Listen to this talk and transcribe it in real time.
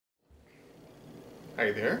Hi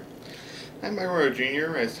there. I'm Myro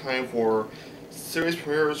Jr. It's time for series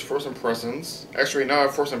premieres, first impressions. Actually, not a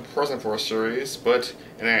first impression for a series, but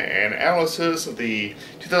an analysis of the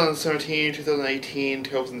 2017-2018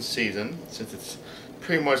 television season, since it's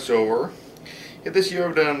pretty much over. This year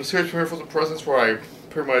I've done series premiere first impressions where I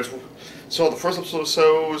pretty much saw the first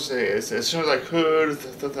episodes as soon as I could.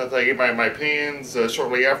 I gave my opinions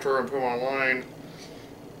shortly after and put them online.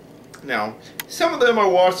 Now, some of them I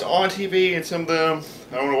watched on TV, and some of them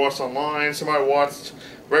I only watched online. Some I watched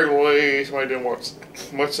regularly, some I didn't watch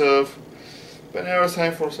much of. But now it's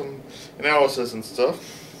time for some analysis and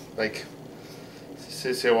stuff. Like,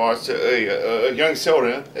 since I watched a Young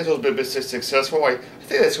Sheldon, this was a bit successful. I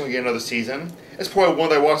think that's going to get another season. It's probably one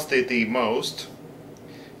that I watched the most.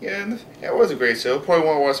 Yeah, and it was a great show. Probably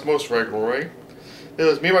one I watched most regularly. It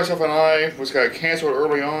was Me, Myself, and I, which got canceled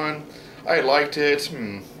early on. I liked it.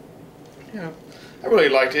 Yeah, I really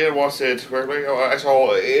liked it. I watched it regularly. I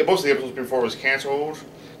saw most of the episodes before it was canceled.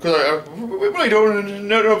 Because we really don't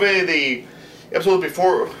know of any of the episodes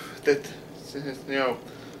before that,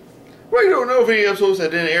 really don't know if any episodes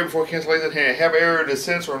that didn't air before cancellation have aired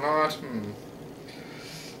since or not.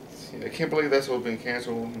 I can't believe that's what's been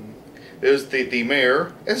canceled. There's the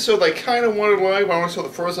mayor. And so they kind of wanted live. When I saw the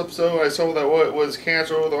first episode, I saw that what was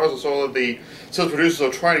canceled. I also saw that some producers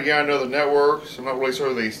are trying to get on another network, so I'm not really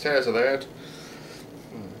sure of the status of that.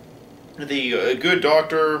 The Good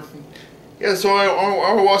Doctor. Yeah, so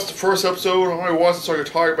I watched the first episode. I only watched it so I could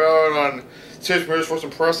talk about it on series premieres, first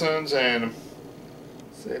impressions, and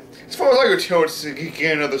as far as I could tell, it's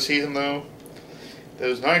getting another season though. There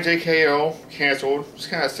was 9JKL canceled. It's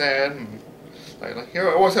kind of sad. I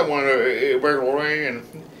watched that one regularly, and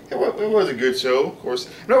it was a good show. Of course,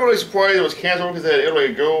 I'm not really surprised it was canceled because it had LA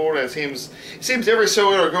Gold, and it seems every show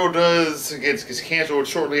LA Gold does gets canceled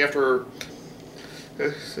shortly after,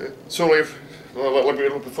 before the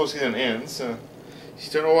season ends. You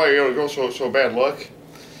don't know why LA Gold so bad luck.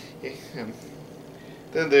 Yeah.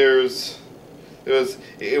 Then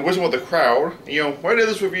it wasn't with the crowd. When I did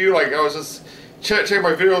this review, I was just checking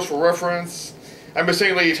my videos for reference. I'm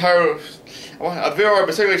mistakenly tired. The video I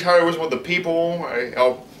mistakenly titled was with the people. I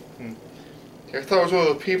thought it was one of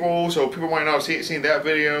the people, so people might not have seen that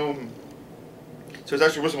video. So it's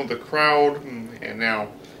actually wasn't with the crowd, and now,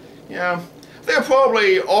 yeah, they'll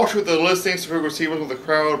probably alter the listings so people could see what's with the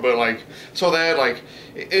crowd. But so that I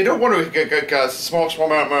don't want to get a small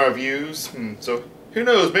amount of views. So who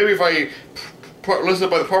knows? Maybe if I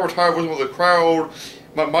listed by the proper title wasn't with the crowd,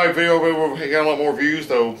 my video will get a lot more views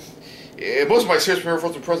though. Most of my series premiere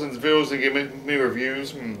first impressions videos they get many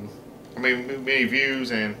reviews, many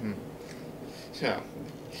views, and yeah,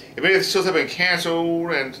 maybe the shows have been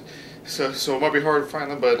canceled, and so it might be hard to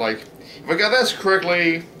find them. But if I got that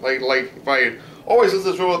correctly, if I always listen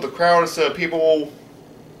to this video with the crowd instead of people,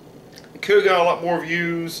 it could have got a lot more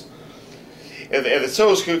views, and the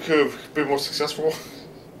shows could have been more successful.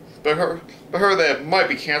 But I heard that might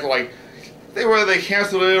be canceled. They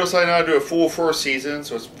canceled it or decided not to do a full first season,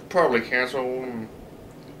 so it's probably canceled. And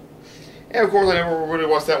of course, I never really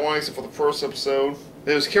watched that one except for the first episode.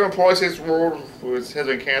 There's Kevin Policey's World, which has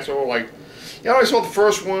been canceled. I only saw the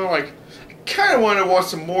first one. I kind of wanted to watch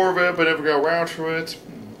some more of it, but never got around to it.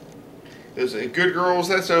 There's Good Girls.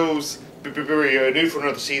 That show's very new for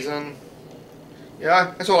another season.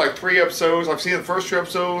 Yeah, I saw 3 episodes. I've seen the first 2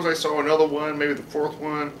 episodes. I saw another one, maybe the 4th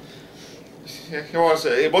one. Yeah, I watched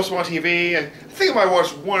most of them on TV. I think I might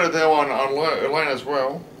watch one of them online as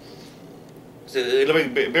well.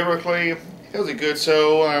 Living Biblicly, it was a good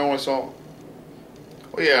show. I only saw.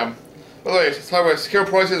 Well, yeah. By the way, talk about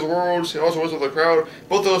Kevin Policey's World. It also was with the crowd.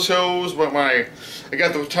 Both those shows, but I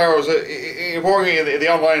got the titles working in the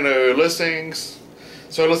online listings.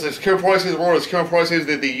 So listen, Kevin Policey's World is Kevin Policey's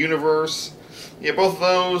the Universe. Yeah, both of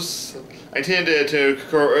those. I intend to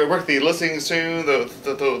correct the listings soon. The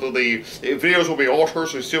videos will be altered,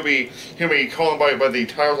 so you'll still be hearing me calling by the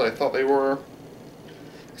titles I thought they were.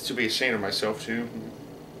 I still be ashamed of myself too.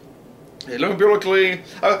 Yeah, looking biblically,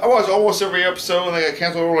 I watched almost every episode, and they got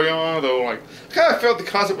canceled early on. Though, I kind of felt the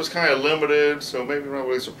concept was kind of limited, so maybe I'm not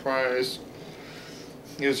really surprised.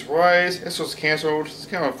 It was Rise. This was canceled. It's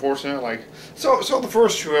kind of unfortunate. So the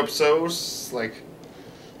first 2 episodes,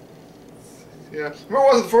 yeah, I remember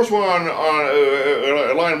watching the first one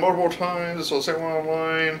online multiple times. I saw the second one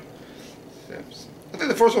online. Yeah. I think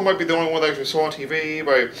the first one might be the only one that I actually saw on TV,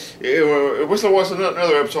 but I wish I watched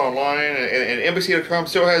another episode online, and NBC.com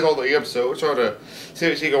still has all the episodes, so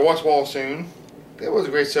you can watch them all soon. It was a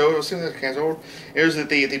great show. It was soon as canceled. It was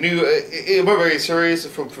the new Muppet series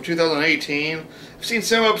from 2018. I've seen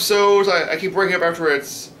some episodes. I keep breaking up after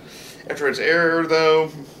it's aired though.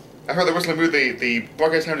 I heard they recently moved the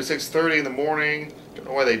broadcast time to 6:30 in the morning. Don't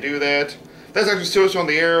know why they do that. That's actually still on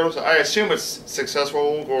the air, so I assume it's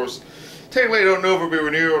successful. Of course, technically I don't know if it'll be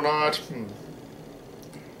renewed or not.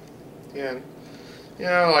 Yeah.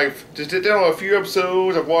 Yeah, like, just did download a few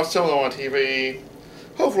episodes. I've watched some of them on TV.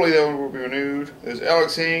 Hopefully that one will be renewed. There's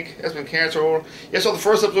Alex Inc. That's been canceled. Yeah, so the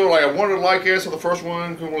first episode, like, I wanted to like it, so the first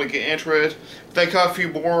one, couldn't really get into it. But they caught a few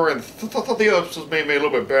more, and thought the other episodes made a little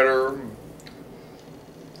bit better.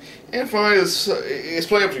 And finally, it's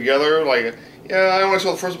played up together. Like, yeah, I only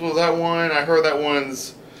saw the first episode of that one. I heard that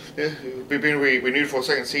one's being renewed for a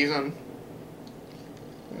second season.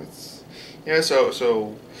 Yeah,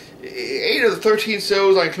 so 8 of the 13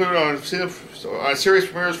 shows I included on series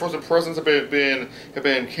premieres, first impressions have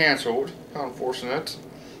been canceled. How unfortunate.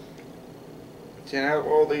 And out of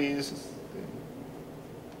all these,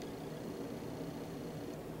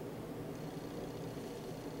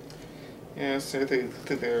 yes, I think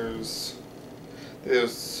there's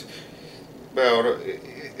about.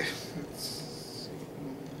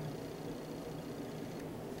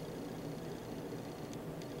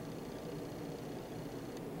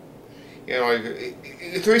 You know, like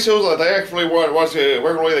 3 shows that they actually watched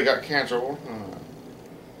regularly, they got canceled.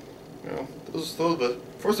 You know, those are the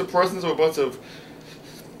first impressions of a bunch of.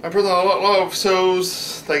 I put on a lot of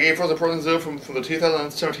shows that gave first impressions of from the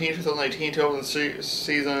 2017-2018 television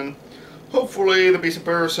season. Hopefully there'll be some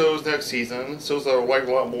better shows next season. Shows that I'll like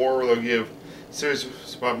a lot more. They'll give series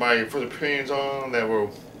my first opinions on that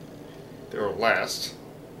will last.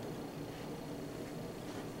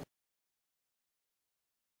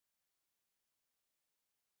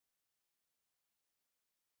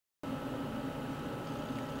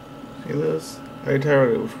 See this? I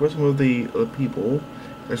entirely was with the people.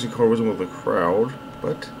 Actually called wisdom with the crowd,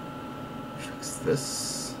 but fix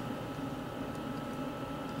this.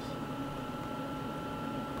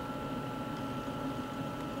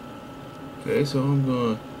 Okay, so I'm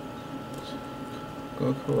gonna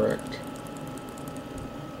correct.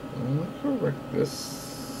 I'm gonna correct this.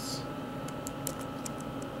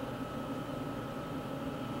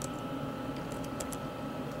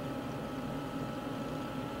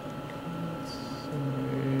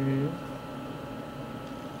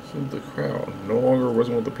 The crowd no longer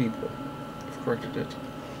wasn't with the people. I've corrected it.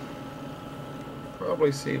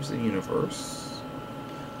 Probably saves the universe.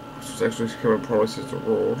 Which is actually probably saves the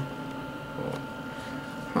world. Oh.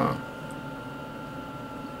 Huh.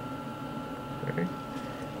 Okay.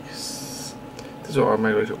 Yes. This will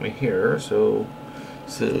automatically took me here. So it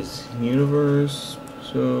says universe.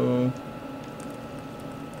 So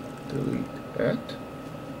delete that.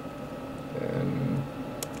 And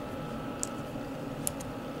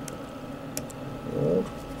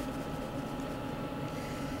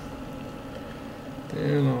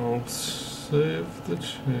then I'll save the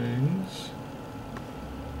change.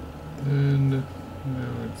 Then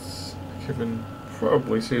now it's Kevin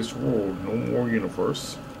probably saves world, no more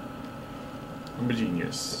universe. I'm a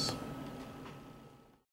genius.